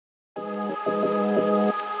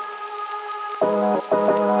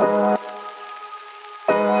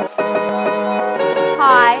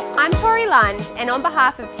Lund, and on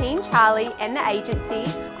behalf of Team Charlie and the agency,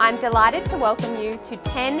 I'm delighted to welcome you to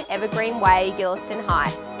 10 Evergreen Way, Gillieston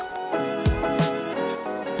Heights.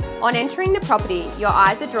 On entering the property, your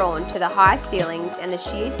eyes are drawn to the high ceilings and the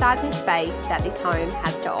sheer size and space that this home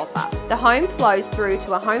has to offer. The home flows through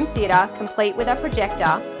to a home theatre complete with a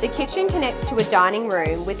projector. The kitchen connects to a dining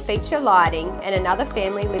room with feature lighting and another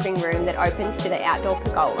family living room that opens to the outdoor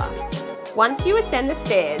pergola. Once you ascend the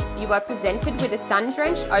stairs, you are presented with a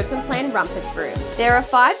sun-drenched open-plan rumpus room. There are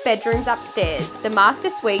 5 bedrooms upstairs. The master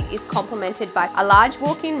suite is complemented by a large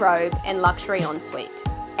walk-in robe and luxury ensuite.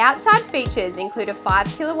 Outside features include a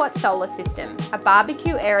 5-kilowatt solar system, a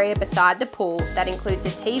barbecue area beside the pool that includes a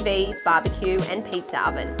TV, barbecue and pizza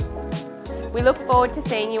oven. We look forward to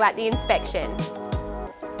seeing you at the inspection.